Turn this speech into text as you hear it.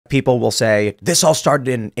people will say, this all started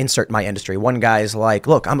in insert my industry. One guy's like,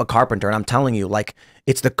 look, I'm a carpenter and I'm telling you, like,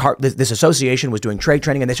 it's this association was doing trade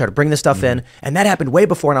training and they started bringing this stuff in, and that happened way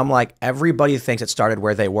before. And I'm like, everybody thinks it started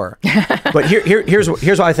where they were. But here's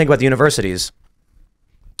what I think about the universities.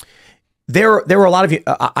 There were a lot of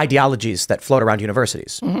ideologies that float around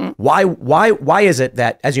universities. Why is it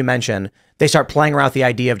that, as you mentioned, they start playing around with the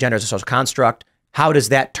idea of gender as a social construct? How does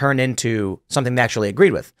that turn into something they actually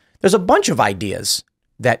agreed with? There's a bunch of ideas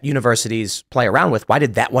that universities play around with. Why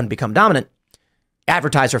did that one become dominant?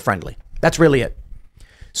 Advertiser friendly. That's really it.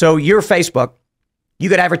 So your Facebook, you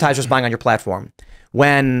get advertisers buying on your platform.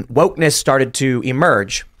 When wokeness started to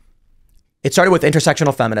emerge, it started with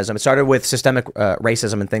intersectional feminism. It started with systemic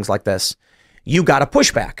racism and things like this. You got a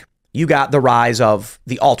pushback. You got the rise of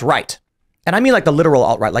the alt-right. And I mean like the literal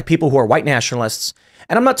alt-right, like people who are white nationalists.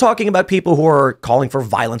 And I'm not talking about people who are calling for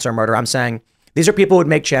violence or murder. I'm saying these are people who would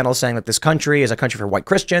make channels saying that this country is a country for white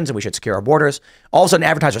Christians and we should secure our borders. All of a sudden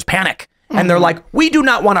advertisers panic. And they're like, we do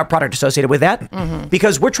not want our product associated with that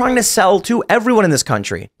because we're trying to sell to everyone in this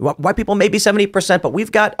country. White people may be 70%, but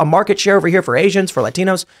we've got a market share over here for Asians, for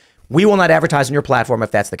Latinos. We will not advertise on your platform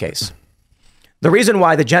if that's the case. The reason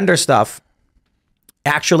why the gender stuff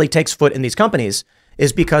actually takes foot in these companies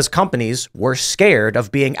is because companies were scared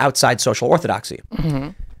of being outside social orthodoxy.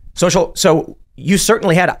 So you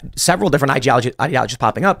certainly had several different ideologies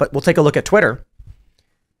popping up, but we'll take a look at Twitter.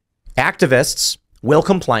 Activists will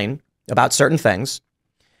complain about certain things.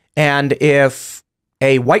 And if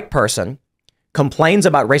a white person complains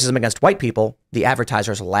about racism against white people, the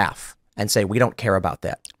advertisers laugh and say, we don't care about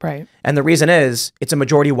that. Right. And the reason is it's a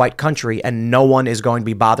majority white country and no one is going to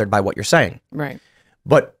be bothered by what you're saying. Right.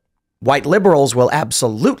 But white liberals will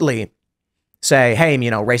absolutely say, hey,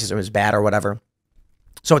 you know, racism is bad or whatever.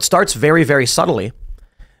 So it starts very, very subtly.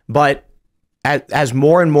 But as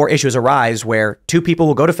more and more issues arise where two people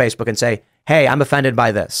will go to Facebook and say, hey, I'm offended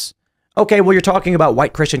by this. Okay, well, you're talking about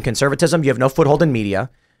white Christian conservatism. You have no foothold in media.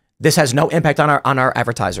 This has no impact on our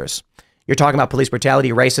advertisers. You're talking about police brutality,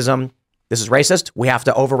 racism. This is racist. We have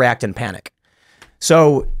to overreact and panic.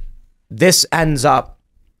 So this ends up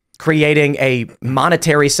creating a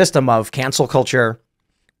monetary system of cancel culture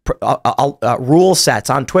rule sets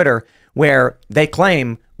on Twitter where they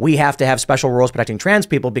claim we have to have special rules protecting trans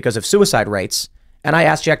people because of suicide rates. And I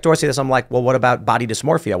asked Jack Dorsey this. I'm like, well, what about body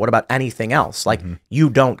dysmorphia? What about anything else? Like,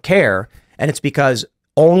 you don't care. And it's because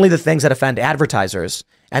only the things that offend advertisers,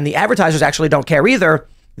 and the advertisers actually don't care either.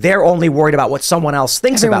 They're only worried about what someone else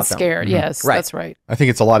thinks about them. Scared. Yes, Right. That's right. I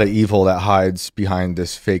think it's a lot of evil that hides behind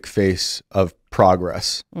this fake face of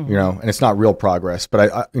progress, you know, and it's not real progress. But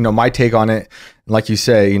I, you know, my take on it, like you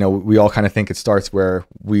say, you know, we all kind of think it starts where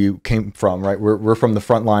we came from, right? We're from the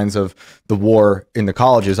front lines of the war in the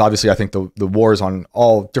colleges. Obviously, I think the war is on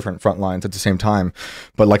all different front lines at the same time.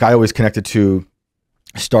 But like I always connected to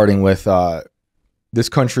starting with this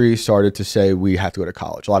country started to say we have to go to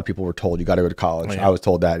college. A lot of people were told you got to go to college. I was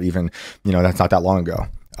told that even, you know, that's not that long ago.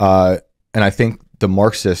 And I think the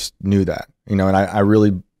Marxists knew that, you know, and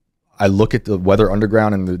I look at the Weather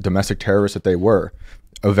Underground and the domestic terrorists that they were,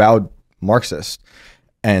 avowed Marxists,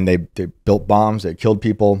 and they built bombs, they killed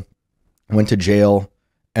people, went to jail.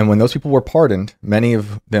 And when those people were pardoned, many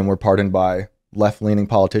of them were pardoned by left-leaning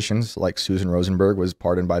politicians, like Susan Rosenberg was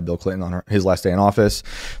pardoned by Bill Clinton on his last day in office.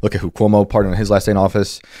 Look at who Cuomo pardoned on his last day in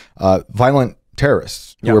office. Violent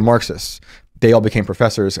terrorists who were Marxists, they all became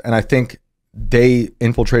professors. And I think they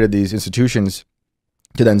infiltrated these institutions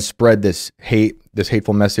to then spread this hate, this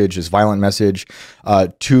hateful message, this violent message,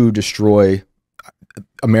 to destroy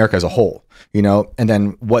America as a whole, you know? And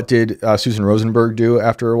then what did Susan Rosenberg do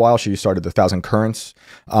after a while? She started the Thousand Currents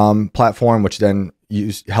platform, which then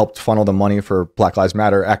helped funnel the money for Black Lives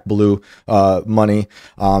Matter, Act Blue money,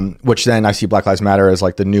 which then I see Black Lives Matter as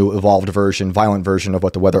like the new evolved version, violent version of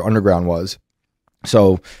what the Weather Underground was.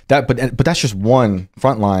 So that, but that's just one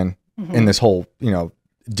front line in this whole, you know,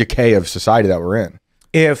 decay of society that we're in.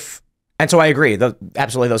 And so I agree,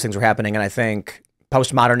 absolutely those things were happening. And I think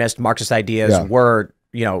postmodernist Marxist ideas were,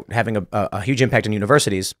 you know, having a huge impact on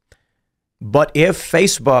universities. But if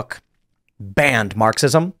Facebook banned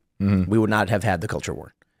Marxism, we would not have had the culture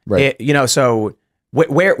war. Right. You know, so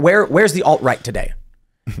where's the alt-right today?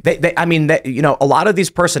 I mean, you know, a lot of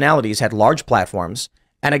these personalities had large platforms.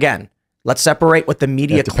 And again, let's separate what the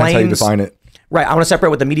media claims. Depends how you define it. Right. I want to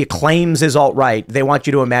separate what the media claims is alt-right. They want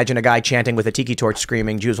you to imagine a guy chanting with a tiki torch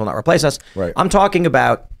screaming, Jews will not replace us. Right. I'm talking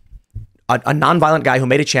about a nonviolent guy who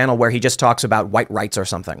made a channel where he just talks about white rights or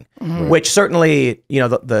something, which certainly, you know,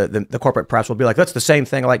 the corporate press will be like, that's the same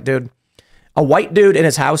thing. Like, dude, a white dude in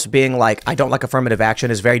his house being like, I don't like affirmative action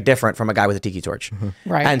is very different from a guy with a tiki torch.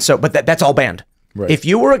 Right. And so, but that's all banned. Right. If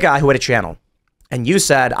you were a guy who had a channel and you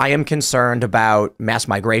said, I am concerned about mass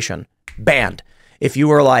migration, banned. If you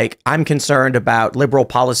were like, I'm concerned about liberal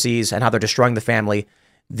policies and how they're destroying the family,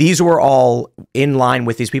 these were all in line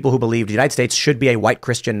with these people who believed the United States should be a white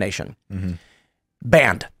Christian nation.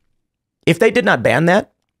 Banned. If they did not ban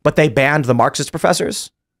that, but they banned the Marxist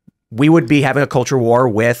professors, we would be having a culture war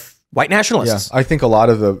with white nationalists. Yeah, I think a lot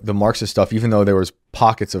of the Marxist stuff, even though there was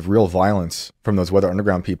pockets of real violence from those Weather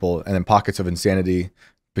Underground people and then pockets of insanity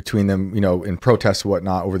between them, you know, in protests and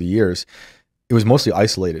whatnot over the years, it was mostly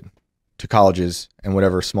isolated to colleges and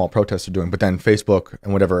whatever small protests are doing. But then Facebook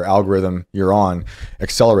and whatever algorithm you're on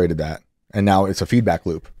accelerated that. And now it's a feedback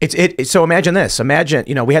loop. So imagine this. Imagine,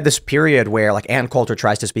 you know, we had this period where like Ann Coulter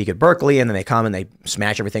tries to speak at Berkeley and then they come and they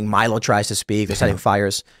smash everything. Milo tries to speak. They're setting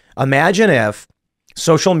fires. Imagine if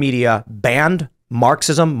social media banned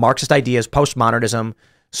Marxism, Marxist ideas, postmodernism,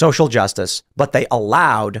 social justice, but they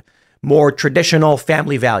allowed more traditional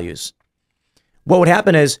family values. What would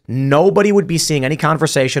happen is nobody would be seeing any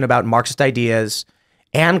conversation about Marxist ideas.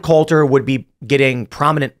 Ann Coulter would be getting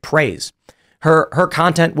prominent praise. Her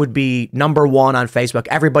content would be #1 on Facebook.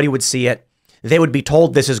 Everybody would see it. They would be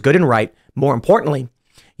told this is good and right. More importantly,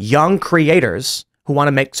 young creators who want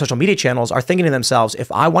to make social media channels are thinking to themselves,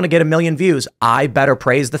 if I want to get 1 million views, I better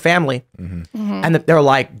praise the family. And they're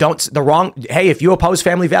like, hey, if you oppose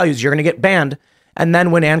family values, you're going to get banned. And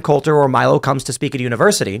then when Ann Coulter or Milo comes to speak at a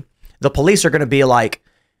university, the police are going to be like,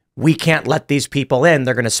 we can't let these people in.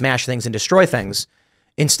 They're going to smash things and destroy things.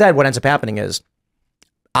 Instead, what ends up happening is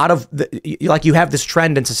you have this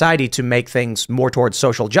trend in society to make things more towards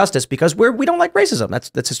social justice because we don't like racism.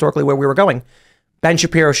 That's historically where we were going. Ben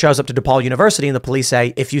Shapiro shows up to DePaul University and the police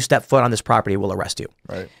say, if you step foot on this property, we'll arrest you.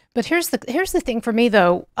 Right. But here's the thing for me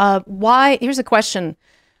though. Here's a question.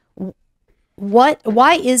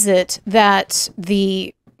 Why is it that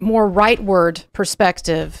the more rightward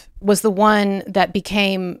perspective was the one that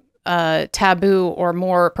became taboo or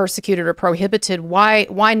more persecuted or prohibited?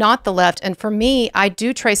 Why not the left? And for me, I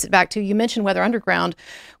do trace it back to, you mentioned Weather Underground.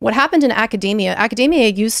 What happened in academia? Academia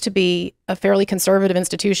used to be a fairly conservative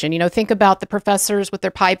institution. You know, think about the professors with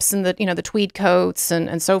their pipes and the tweed coats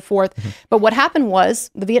and so forth. But what happened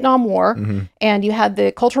was the Vietnam War, and you had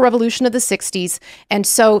the Cultural Revolution of the 60s. And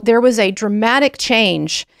so there was a dramatic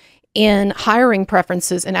change in hiring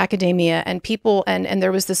preferences in academia, and people, and there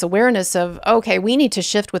was this awareness of, okay, we need to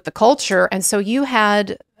shift with the culture. And so you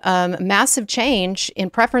had massive change in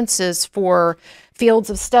preferences for fields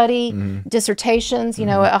of study, dissertations. You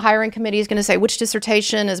know, a hiring committee is going to say which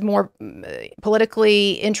dissertation is more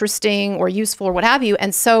politically interesting or useful or what have you.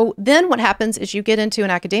 And so then what happens is you get into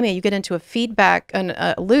an academia, you get into a feedback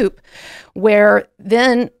loop where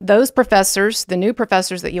then those professors, the new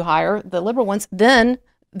professors that you hire, the liberal ones, then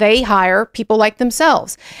they hire people like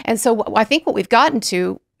themselves. And so I think what we've gotten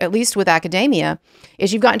to, at least with academia,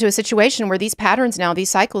 is you've gotten to a situation where these patterns now, these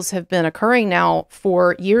cycles have been occurring now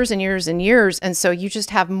for years and years and years. And so you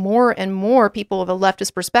just have more and more people of a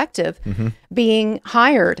leftist perspective being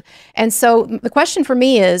hired. And so the question for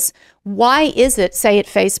me is, why is it, say at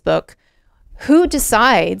Facebook, who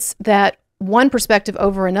decides that one perspective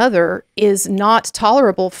over another is not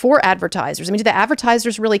tolerable for advertisers? I mean, do the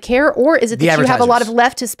advertisers really care? Or is it that you have a lot of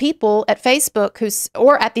leftist people at Facebook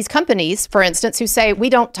or at these companies, for instance, who say, we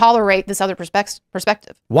don't tolerate this other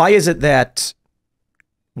perspective? Why is it that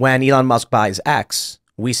when Elon Musk buys X,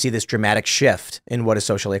 we see this dramatic shift in what is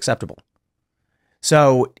socially acceptable?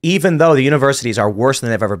 So even though the universities are worse than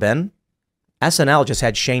they've ever been, SNL just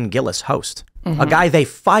had Shane Gillis host. A guy they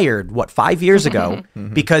fired, 5 years ago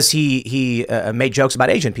because he made jokes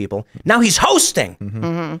about Asian people. Now he's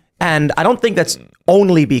hosting. And I don't think that's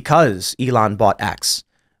only because Elon bought X,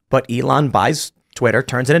 but Elon buys Twitter,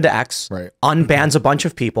 turns it into X, unbans a bunch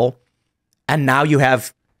of people, and now you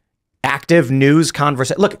have active news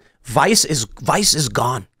conversation. Look, Vice is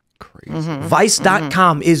gone. Crazy.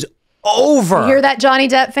 Vice.com is over. You hear that, Johnny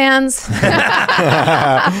Depp fans?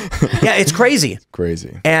 Yeah, it's crazy.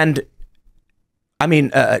 Crazy. And I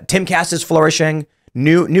mean, Timcast is flourishing.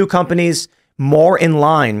 New companies more in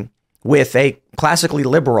line with a classically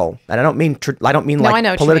liberal, and I don't mean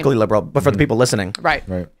like politically liberal, but for the people listening, right?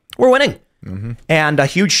 We're winning. And a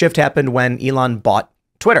huge shift happened when Elon bought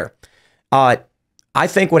Twitter. I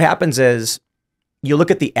think what happens is you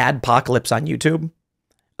look at the adpocalypse on YouTube.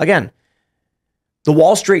 Again, the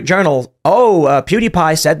Wall Street Journal.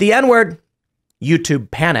 PewDiePie said the N-word. YouTube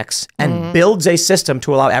panics and builds a system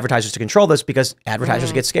to allow advertisers to control this because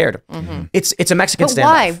advertisers get scared. It's a Mexican But standoff.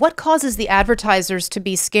 why? What causes the advertisers to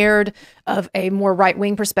be scared of a more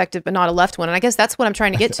right-wing perspective, but not a left one? And I guess that's what I'm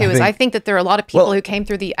trying to get to. I think that there are a lot of people who came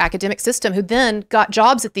through the academic system who then got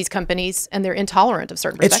jobs at these companies, and they're intolerant of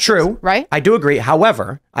certain perspectives. It's true, right? I do agree.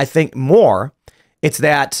 However, I think more it's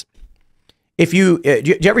that if you do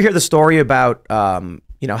you ever hear the story about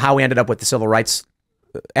you know, how we ended up with the Civil Rights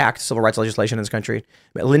Act, civil rights legislation in this country?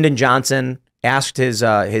 Lyndon Johnson asked his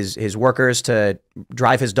workers to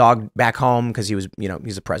drive his dog back home because he was, you know,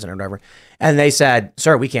 he's the president or whatever, and they said,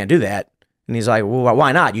 "Sir, we can't do that." And he's like, "Well,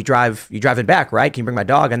 why not? You drive it back, right? Can you bring my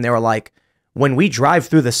dog?" And they were like, "When we drive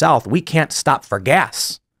through the South, we can't stop for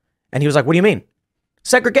gas." And he was like, "What do you mean?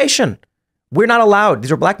 Segregation. We're not allowed."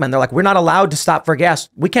 These are black men. They're like, "We're not allowed to stop for gas.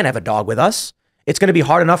 We can't have a dog with us. It's going to be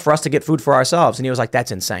hard enough for us to get food for ourselves." And he was like,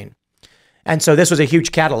 "That's insane." And so this was a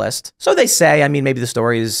huge catalyst. So they say, I mean, maybe the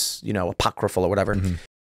story is, you know, apocryphal or whatever.